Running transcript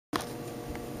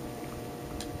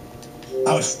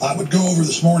I would go over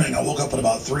this morning. I woke up at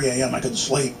about 3 a.m. I couldn't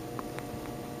sleep.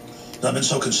 I've been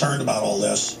so concerned about all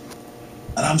this.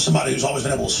 And I'm somebody who's always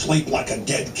been able to sleep like a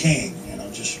dead king, you know,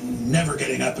 just never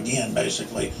getting up again,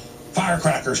 basically.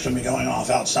 Firecrackers can be going off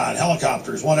outside,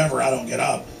 helicopters, whatever, I don't get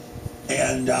up.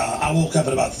 And I woke up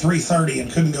at about 3:30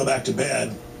 and couldn't go back to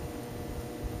bed.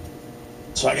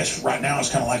 So I guess right now it's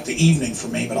kind of like the evening for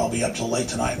me, but I'll be up till late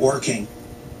tonight working.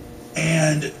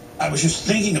 And I was just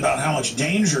thinking about how much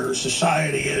danger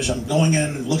society is. I'm going in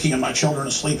and looking at my children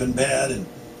asleep in bed, and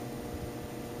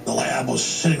the lab was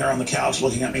sitting there on the couch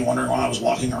looking at me, wondering why I was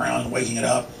walking around and waking it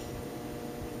up.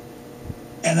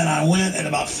 And then I went at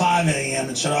about 5 a.m.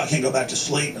 and said, oh, I can't go back to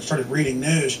sleep, and started reading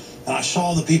news. And I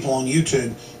saw the people on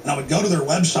YouTube, and I would go to their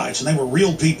websites, and they were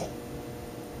real people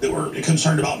that were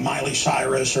concerned about Miley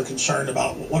Cyrus or concerned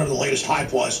about whatever the latest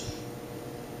hype was.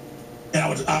 And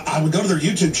I would go to their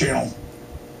YouTube channel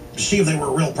to see if they were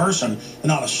a real person and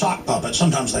not a sock puppet.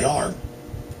 Sometimes they are.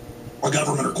 Or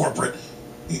government or corporate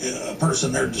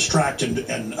person. They're distracted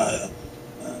and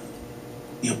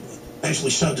you know,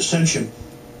 basically sow dissension,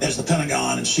 as the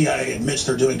Pentagon and CIA admits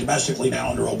they're doing domestically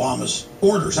now under Obama's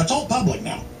orders. That's all public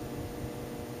now.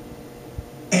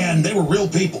 And they were real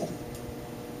people,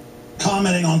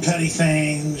 commenting on petty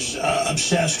things,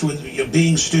 obsessed with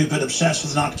being stupid, obsessed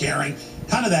with not caring,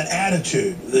 kind of that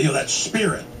attitude, that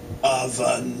spirit of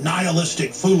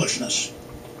nihilistic foolishness,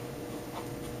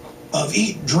 of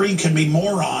eat, drink, and be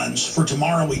morons, for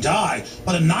tomorrow we die.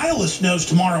 But a nihilist knows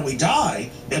tomorrow we die,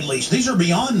 at least. These are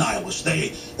beyond nihilists.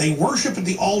 They worship at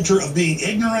the altar of being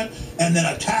ignorant and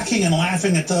then attacking and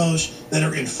laughing at those that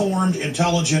are informed,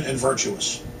 intelligent, and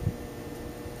virtuous.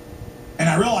 And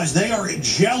I realize they are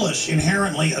jealous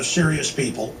inherently of serious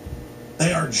people.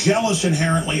 They are jealous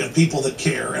inherently of people that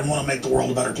care and want to make the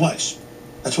world a better place.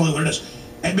 That's really what it is.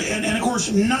 And of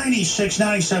course, 96,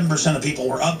 97% of people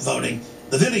were upvoting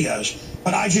the videos,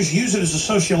 but I just use it as a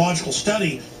sociological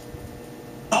study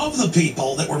of the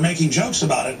people that were making jokes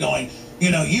about it, going,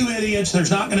 you idiots,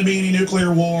 there's not going to be any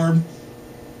nuclear war.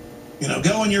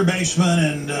 Go in your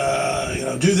basement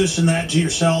and, do this and that to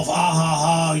yourself. Ah, ha,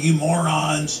 ha, you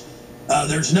morons.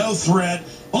 There's no threat.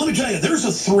 Well, let me tell you, there's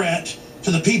a threat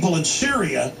to the people in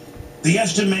Syria. The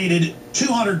estimated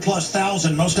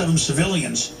 200,000+, most of them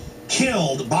civilians,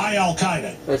 killed by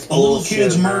Al-Qaeda. The little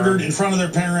kids murdered in front of their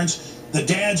parents. The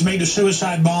dads made a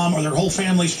suicide bomb or their whole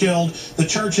family's killed. The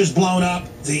church is blown up.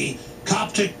 The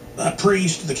Coptic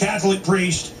priest, the Catholic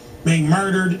priest being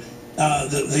murdered.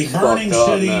 The burning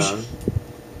cities. Man.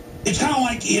 It's kind of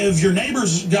like if your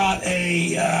neighbor's got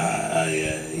a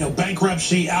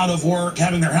bankruptcy, out of work,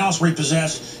 having their house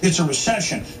repossessed, it's a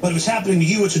recession. But if it's happening to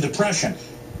you, it's a depression.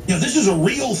 This is a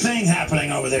real thing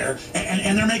happening over there,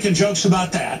 and they're making jokes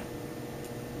about that.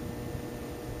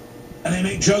 And they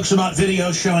make jokes about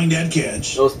videos showing dead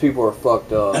kids. Those people are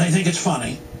fucked up. And they think it's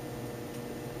funny.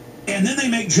 And then they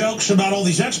make jokes about all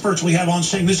these experts we have on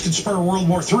saying this could spur World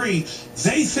War III.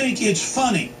 They think it's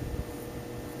funny.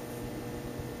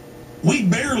 We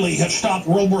barely have stopped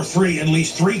World War III at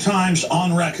least 3 times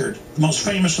on record. The most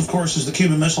famous, of course, is the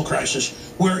Cuban Missile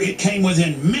Crisis, where it came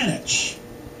within minutes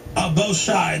of both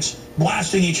sides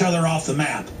blasting each other off the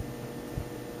map.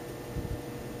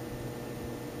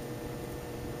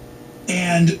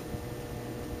 And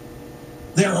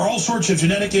there are all sorts of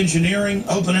genetic engineering,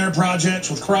 open-air projects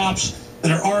with crops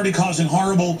that are already causing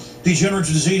horrible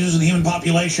degenerative diseases in the human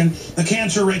population. The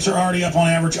cancer rates are already up on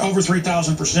average over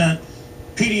 3,000%.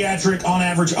 Pediatric, on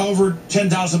average, over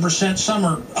 10,000%. Some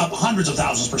are up hundreds of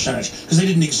thousands percentage because they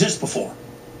didn't exist before.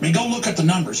 I mean, go look at the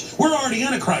numbers. We're already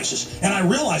in a crisis. And I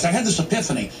realized, I had this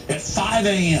epiphany at 5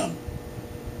 a.m.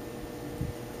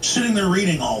 sitting there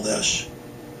reading all this,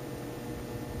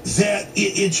 that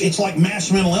it's like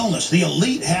mass mental illness. The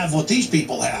elite have what these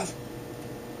people have.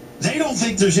 They don't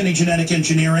think there's any genetic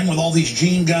engineering with all these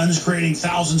gene guns creating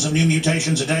thousands of new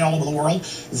mutations a day all over the world.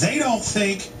 They don't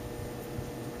think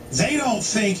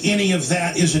any of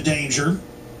that is a danger.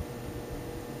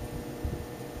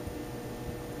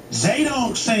 They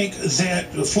don't think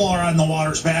that fluoride in the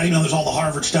water is bad, even though there's all the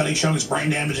Harvard studies showing it's brain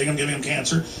damaging them, giving them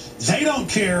cancer. They don't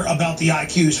care about the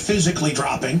IQs physically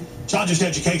dropping. It's not just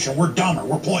education. We're dumber.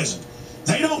 We're poisoned.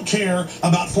 They don't care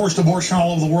about forced abortion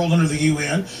all over the world under the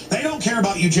UN. They don't care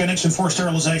about eugenics and forced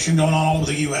sterilization going on all over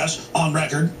the U.S. on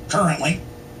record currently.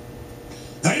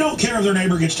 They don't care if their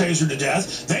neighbor gets tasered to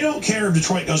death. They don't care if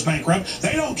Detroit goes bankrupt.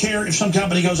 They don't care if some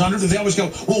company goes under. They always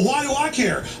go, well, why do I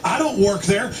care? I don't work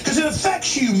there. Because it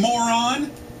affects you,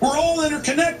 moron. We're all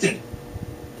interconnected.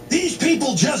 These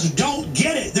people just don't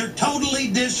get it. They're totally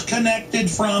disconnected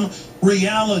from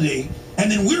reality.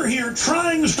 And then we're here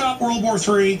trying to stop World War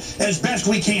III as best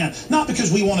we can. Not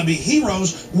because we want to be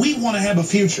heroes, we want to have a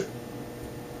future.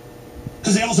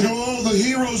 Because they also go, oh, the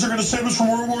heroes are going to save us from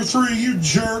World War III. You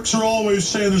jerks are always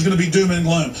saying there's going to be doom and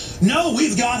gloom. No,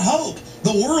 we've got hope.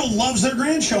 The world loves their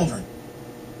grandchildren.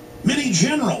 Many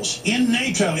generals in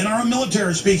NATO, in our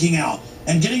military, speaking out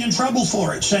and getting in trouble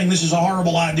for it, saying this is a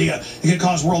horrible idea. It could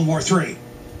cause World War III.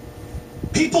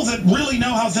 People that really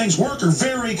know how things work are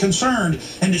very concerned.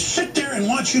 And to sit there and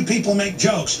watch you people make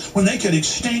jokes when they could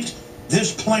extinct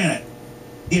this planet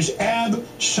is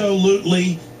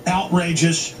absolutely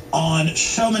outrageous on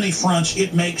so many fronts.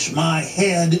 It makes my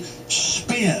head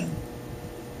spin.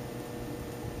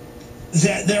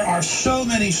 That there are so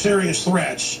many serious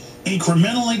threats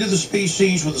incrementally to the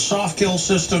species with the soft kill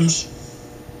systems,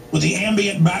 with the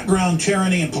ambient background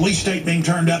tyranny and police state being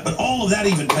turned up, but all of that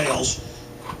even pales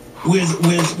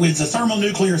with the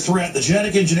thermonuclear threat, the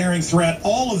genetic engineering threat,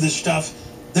 all of this stuff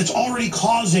that's already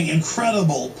causing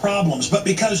incredible problems. But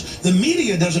because the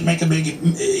media doesn't make a big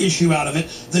issue out of it,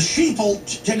 the sheeple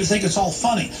tend to think it's all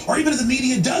funny. Or even if the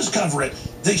media does cover it,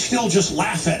 they still just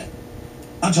laugh at it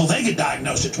until they get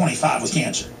diagnosed at 25 with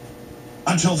cancer.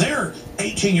 Until their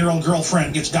 18-year-old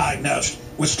girlfriend gets diagnosed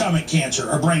with stomach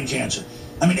cancer or brain cancer.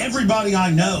 I mean, everybody I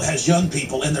know has young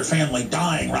people in their family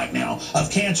dying right now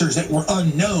of cancers that were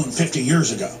unknown 50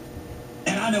 years ago.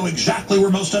 And I know exactly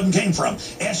where most of them came from.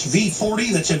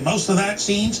 SV40 that's in most of the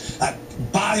vaccines, a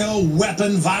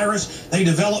bioweapon virus they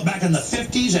developed back in the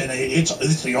 50s, and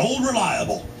it's the old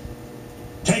reliable.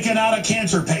 Taken out of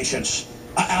cancer patients,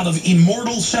 out of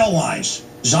immortal cell lines.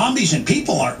 Zombies and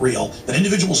people aren't real, but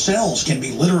individual cells can be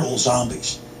literal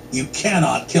zombies. You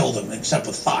cannot kill them except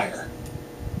with fire.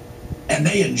 And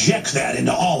they inject that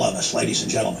into all of us, ladies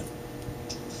and gentlemen.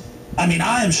 I mean,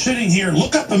 I am sitting here,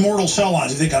 look up immortal cell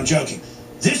lines if you think I'm joking.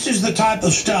 This is the type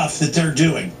of stuff that they're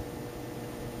doing,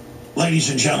 ladies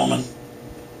and gentlemen.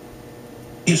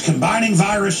 Is combining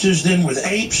viruses then with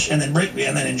apes and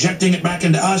then injecting it back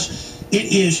into us.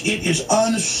 It is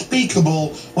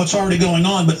unspeakable what's already going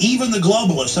on. But even the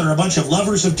globalists that are a bunch of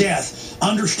lovers of death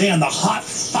understand the hot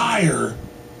fire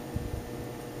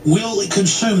will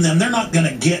consume them. They're not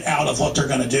going to get out of what they're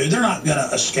going to do. They're not going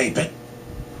to escape it.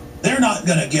 They're not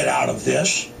going to get out of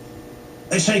this.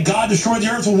 They say God destroyed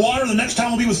the earth with water. The next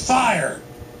time will be with fire.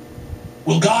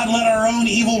 Will God let our own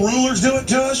evil rulers do it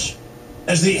to us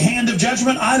as the hand of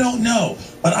judgment? I don't know.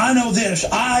 But I know this.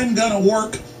 I'm going to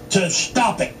work to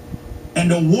stop it and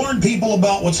to warn people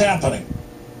about what's happening.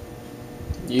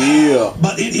 Yeah.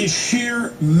 But it is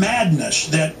sheer madness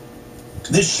that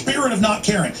this spirit of not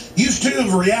caring. Used to,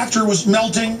 if a reactor was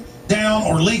melting down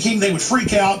or leaking, they would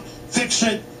freak out, fix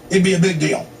it, it'd be a big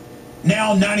deal.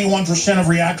 Now 91% of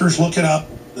reactors, look it up,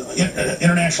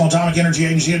 International Atomic Energy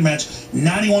Agency admits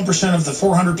 91% of the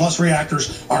 400 plus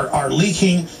reactors are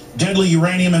leaking deadly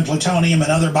uranium and plutonium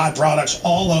and other byproducts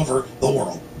all over the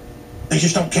world. They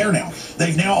just don't care now.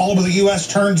 They've now, all over the U.S.,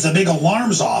 turned the big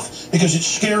alarms off because it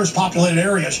scares populated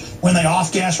areas when they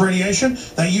off-gas radiation.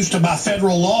 They used to, by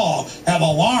federal law, have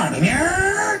alarms.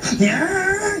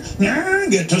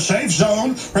 Get to safe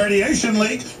zone, radiation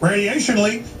leak, radiation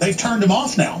leak. They've turned them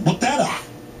off now. Look that up.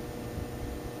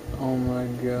 Oh my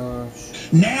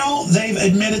gosh. Now they've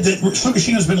admitted that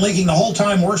Fukushima's been leaking the whole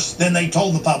time, worse than they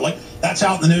told the public. That's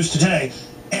out in the news today.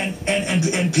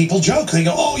 And people joke. They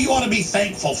go, oh, you ought to be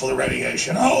thankful for the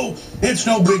radiation. Oh, it's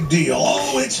no big deal.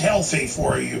 Oh, it's healthy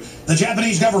for you. The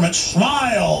Japanese government,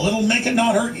 smile. It'll make it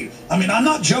not hurt you. I mean, I'm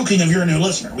not joking if you're a new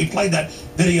listener. We played that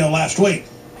video last week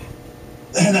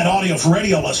and that audio for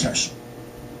radio listeners.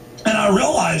 And I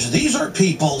realize these are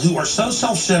people who are so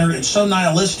self-centered and so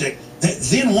nihilistic that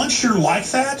then once you're like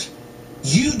that,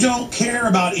 you don't care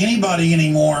about anybody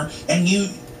anymore, and you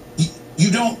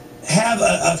don't have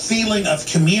a feeling of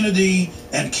community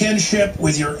and kinship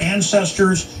with your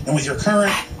ancestors and with your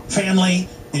current family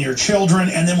and your children,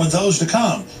 and then with those to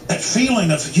come. That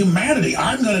feeling of humanity.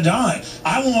 I'm going to die.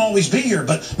 I won't always be here,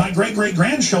 but my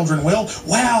great-great-grandchildren will.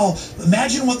 Wow,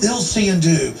 imagine what they'll see and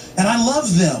do. And I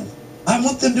love them. I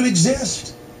want them to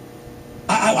exist.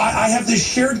 I have this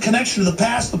shared connection to the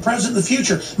past, the present, the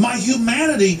future. My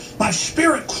humanity, my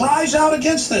spirit cries out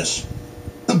against this.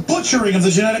 The butchering of the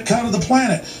genetic code of the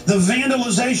planet, the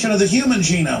vandalization of the human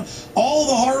genome, all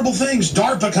the horrible things,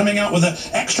 DARPA coming out with an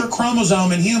extra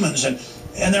chromosome in humans, and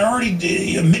they're already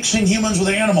mixing humans with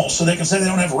animals so they can say they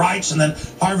don't have rights and then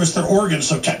harvest their organs.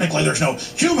 So technically there's no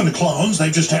human clones.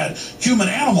 They've just had human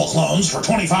animal clones for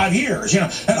 25 years, you know.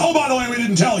 And oh, by the way, we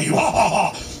didn't tell you. Ha, ha,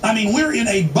 ha. I mean, we're in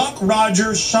a Buck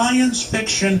Rogers science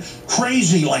fiction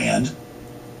crazy land.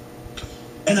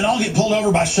 And then I'll get pulled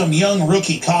over by some young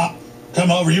rookie cop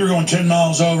come over. You were going 10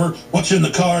 miles over. What's in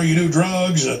the car? You do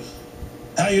drugs?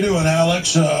 How you doing,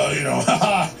 Alex? You know,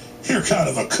 haha, you're kind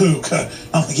of a kook.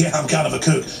 I'm like, yeah, I'm kind of a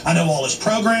kook. I know all his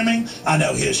programming. I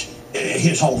know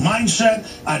his whole mindset.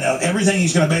 I know everything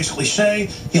he's going to basically say.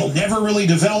 He'll never really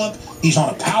develop. He's on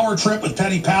a power trip with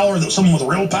petty power that someone with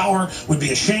real power would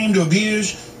be ashamed to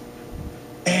abuse.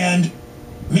 And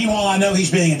meanwhile, I know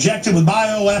he's being injected with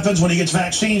bioweapons when he gets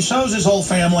vaccines. So's his whole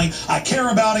family. I care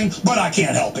about him, but I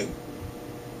can't help him.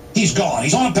 He's gone.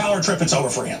 He's on a power trip. It's over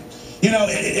for him. You know,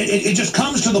 it just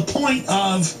comes to the point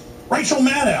of Rachel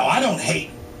Maddow. I don't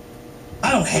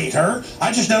hate her.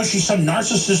 I just know she's some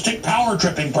narcissistic power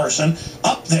tripping person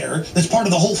up there that's part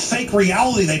of the whole fake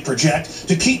reality they project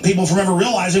to keep people from ever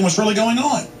realizing what's really going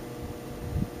on.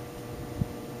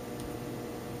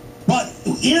 But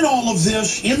in all of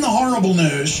this, in the horrible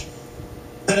news,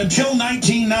 that until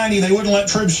 1990 they wouldn't let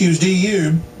troops use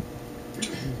DU,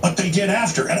 but they did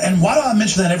after. And why do I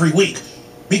mention that every week?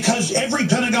 Because every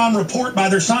Pentagon report by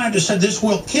their scientists said this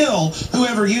will kill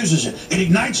whoever uses it. It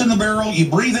ignites in the barrel, you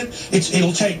breathe it,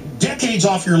 it'll take decades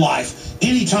off your life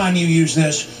anytime you use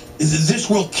this. This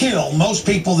will kill most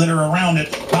people that are around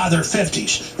it by their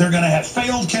 50s. They're going to have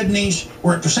failed kidneys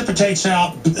where it precipitates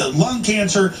out, lung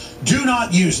cancer. Do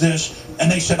not use this. And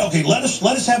they said, okay, let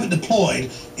us have it deployed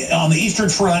on the Eastern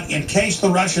Front in case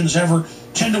the Russians ever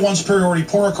 10-to-1 superiority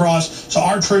pour across, so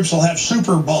our troops will have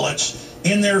super bullets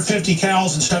in their 50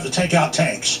 cals and stuff to take out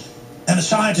tanks. And the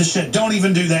scientists said, don't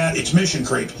even do that. It's mission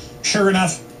creep. Sure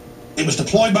enough, it was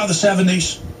deployed by the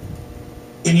 70s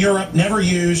in Europe, never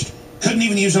used. Couldn't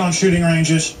even use it on shooting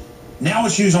ranges. Now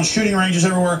it's used on shooting ranges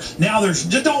everywhere. Now there's,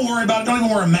 just don't worry about it. Don't even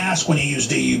wear a mask when you use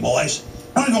DU, boys.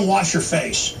 Don't even wash your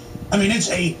face. I mean, it's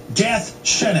a death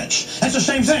sentence. That's the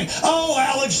same thing. Oh,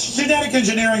 Alex, genetic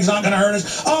engineering's not going to hurt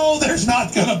us. Oh, there's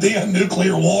not going to be a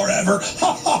nuclear war ever.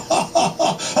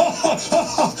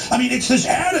 I mean, it's this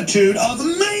attitude of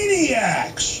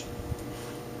maniacs.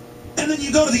 And then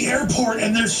you go to the airport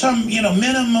and there's some, you know,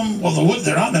 minimum, well,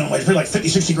 they're not minimum wage, they're like 50,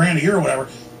 60 grand a year or whatever,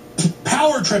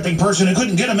 power tripping person who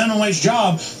couldn't get a minimum wage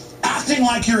job, acting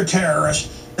like you're a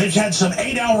terrorist. They've had some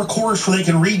 8-hour course where they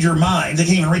can read your mind. They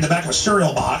can't even read the back of a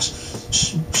cereal box,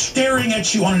 staring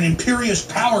at you on an imperious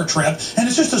power trip, and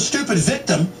it's just a stupid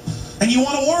victim, and you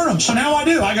want to warn them. So now I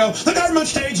do. I go, the government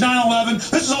staged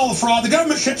 9/11. This is all the fraud. The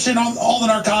government ships in all the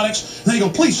narcotics. And they go,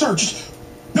 please, sir, just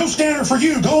no scanner for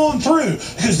you. Go on through.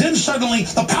 Because then suddenly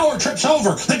the power trip's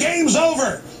over. The game's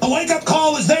over. The wake-up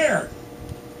call is there.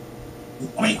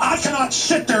 I mean, I cannot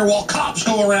sit there while cops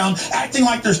go around acting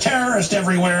like there's terrorists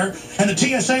everywhere, and the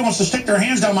TSA wants to stick their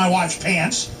hands down my wife's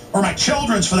pants, or my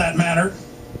children's for that matter,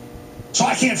 so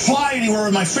I can't fly anywhere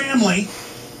with my family,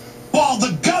 while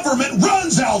the government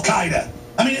runs Al-Qaeda.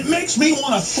 I mean, it makes me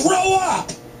want to throw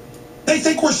up. They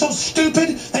think we're so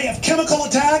stupid. They have chemical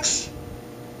attacks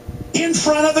in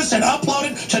front of us and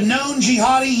uploaded to known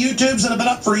jihadi YouTubes that have been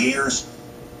up for years.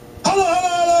 Hello,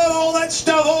 all that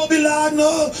stuff, oh, Bin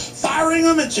Laden, firing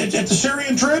them at the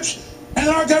Syrian troops. And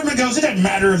then our government goes, it doesn't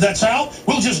matter if that's out.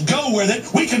 We'll just go with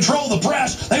it. We control the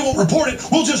press. They won't report it.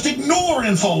 We'll just ignore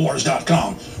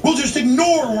Infowars.com. We'll just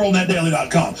ignore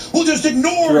WorldNetDaily.com. We'll just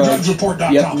ignore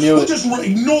DrugsReport.com. Yep, we'll just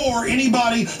ignore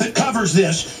anybody that covers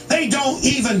this. They don't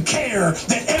even care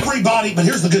that everybody, but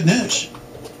here's the good news.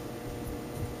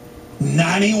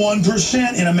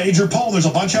 91% in a major poll. There's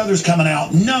a bunch of others coming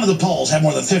out. None of the polls have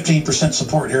more than 15%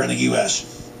 support here in the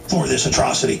U.S. for this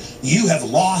atrocity. You have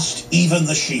lost even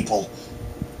the sheeple.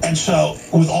 And so,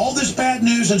 with all this bad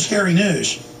news and scary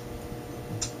news,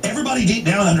 everybody deep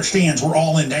down understands we're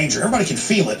all in danger. Everybody can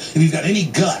feel it. If you've got any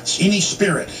guts, any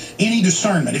spirit, any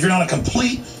discernment, if you're not a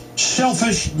complete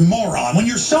selfish moron. When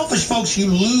you're selfish, folks,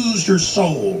 you lose your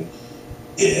soul.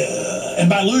 And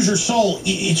by lose your soul,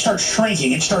 it starts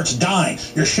shrinking, it starts dying.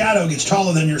 Your shadow gets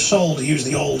taller than your soul, to use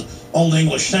the old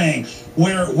English saying,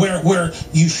 where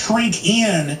you shrink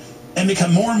in and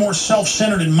become more and more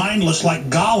self-centered and mindless like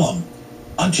Gollum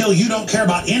until you don't care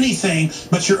about anything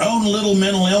but your own little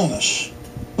mental illness.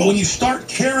 But when you start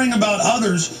caring about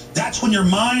others, that's when your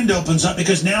mind opens up,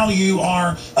 because now you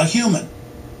are a human.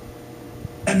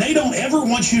 And they don't ever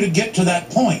want you to get to that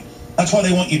point. That's why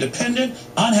they want you dependent,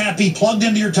 unhappy, plugged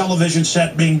into your television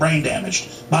set, being brain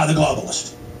damaged by the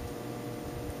globalist.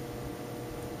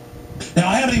 Now,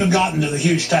 I haven't even gotten to the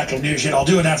huge stack of news yet. I'll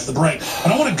do it after the break.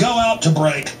 But I want to go out to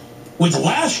break with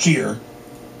last year,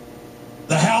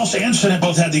 the House and Senate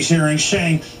both had these hearings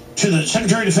saying to the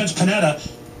Secretary of Defense Panetta,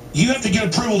 you have to get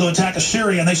approval to attack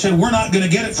Assyria. And they said, we're not going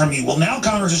to get it from you. Well, now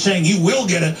Congress is saying you will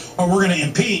get it or we're going to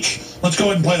impeach. Let's go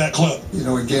ahead and play that clip. You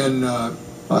know, again,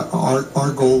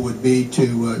 our goal would be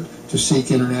to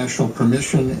seek international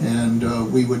permission,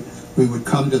 and we would we would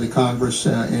come to the Congress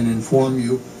and inform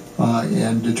you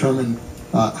and determine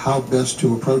how best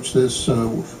to approach this,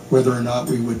 whether or not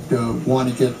we would want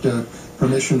to get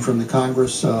permission from the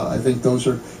Congress. I think those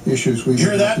are issues we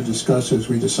would have to discuss as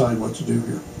we decide what to do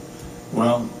here.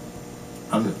 Well,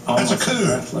 I'm almost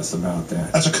breathless about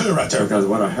that. That's a coup right there. Because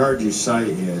what I heard you say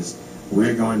is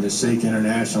we're going to seek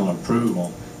international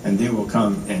approval, and then we'll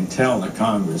come and tell the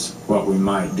Congress what we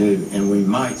might do, and we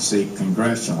might seek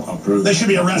congressional approval. They should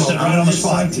be arrested right on the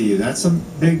spot. To you, that's a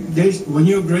big deal. When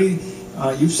you agree,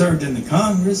 you've served in the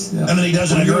Congress. Yeah. And then he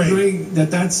doesn't agree. You agree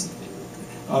that that's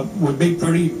would be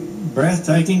pretty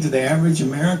breathtaking to the average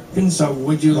American. So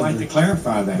would you like to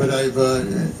clarify that? But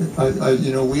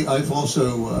I've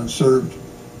also served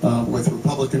with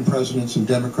Republican presidents and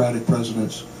Democratic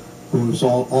presidents who has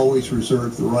always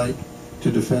reserved the right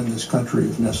to defend this country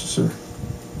if necessary.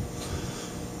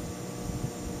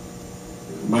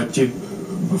 But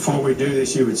before we do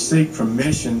this, you would seek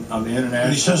permission of the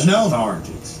international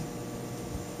authorities.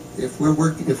 If we're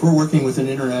working with an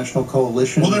international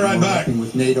coalition, we'll be right back. Working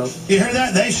with NATO. You hear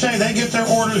that? They say they get their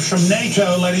orders from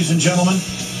NATO, ladies and gentlemen.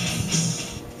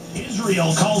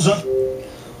 Israel calls up.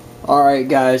 All right,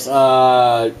 guys.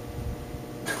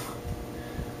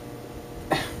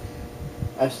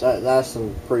 That's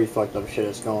some pretty fucked up shit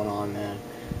that's going on, man.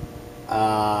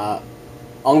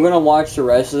 I'm gonna watch the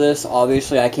rest of this.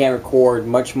 Obviously, I can't record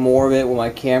much more of it with my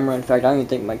camera. In fact, I don't even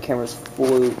think my camera's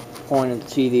fully pointed at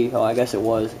the TV. Oh, I guess it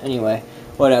was. Anyway,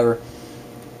 whatever.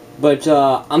 But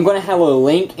I'm gonna have a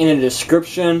link in the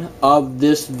description of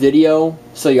this video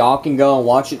so y'all can go and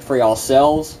watch it for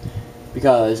yourselves,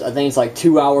 because I think it's like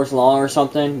 2 hours long or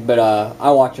something. But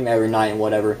I watch them every night and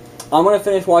whatever. I'm gonna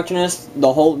finish watching this,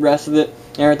 the whole rest of it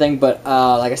and everything. But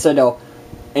like I said though,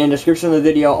 in the description of the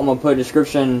video, I'm gonna put a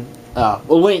description, a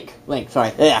link,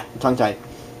 sorry, yeah, tongue tied,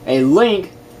 a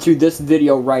link to this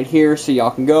video right here so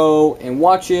y'all can go and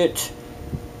watch it.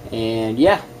 And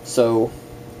yeah, so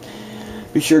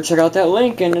be sure to check out that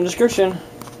link in the description.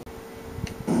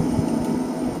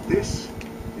 This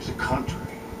is a country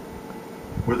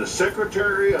where the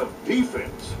Secretary of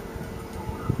Defense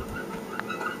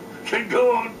can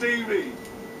go on TV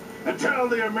and tell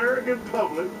the American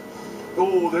public,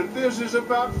 oh, that this is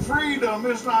about freedom,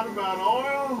 it's not about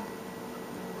oil.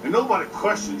 And nobody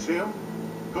questions him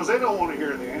because they don't want to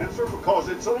hear the answer because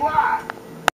it's a lie.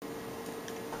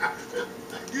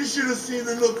 You should have seen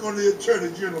the look on the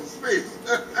Attorney General's face.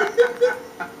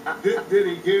 Did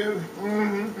he give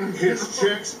his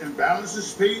checks and balances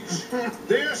speech?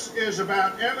 This is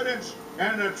about evidence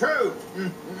and the truth.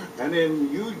 And then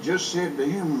you just said to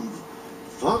him,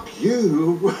 fuck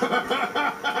you.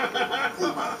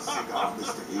 Cigar,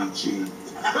 Mr. E.G.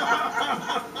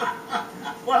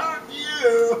 Fuck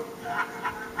you.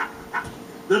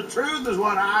 The truth is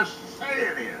what I say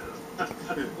it is.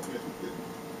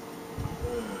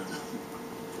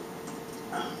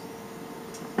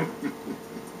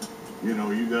 You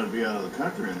know, you got to be out of the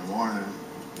country in the morning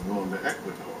and going to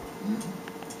Ecuador.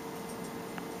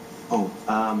 Well,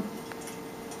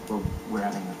 we're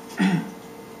having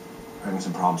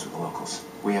some problems with the locals.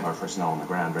 We have our personnel on the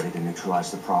ground ready to neutralize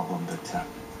the problem, but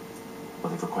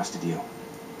well, they've requested you.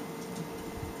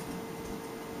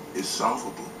 It's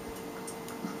solvable.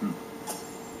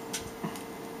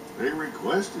 They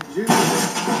requested you.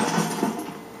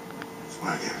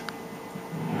 Swagger.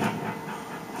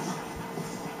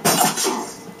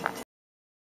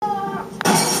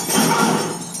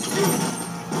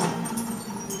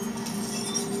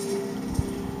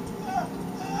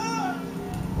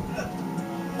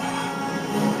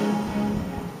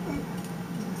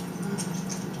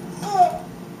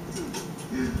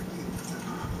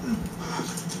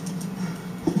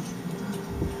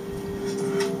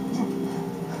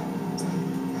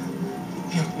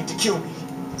 Kill me.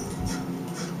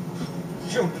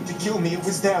 You don't need to kill me. It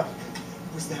was them.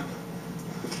 It was them.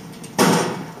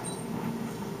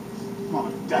 Come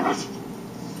on, damn it.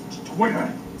 Just wait a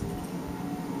minute.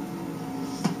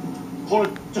 Hold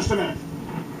it just a minute.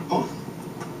 Hold it.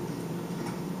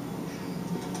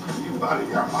 You out of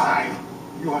your mind.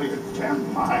 You out of your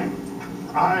damn mind.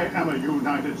 I am a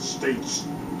United States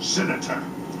Senator.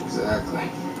 Exactly.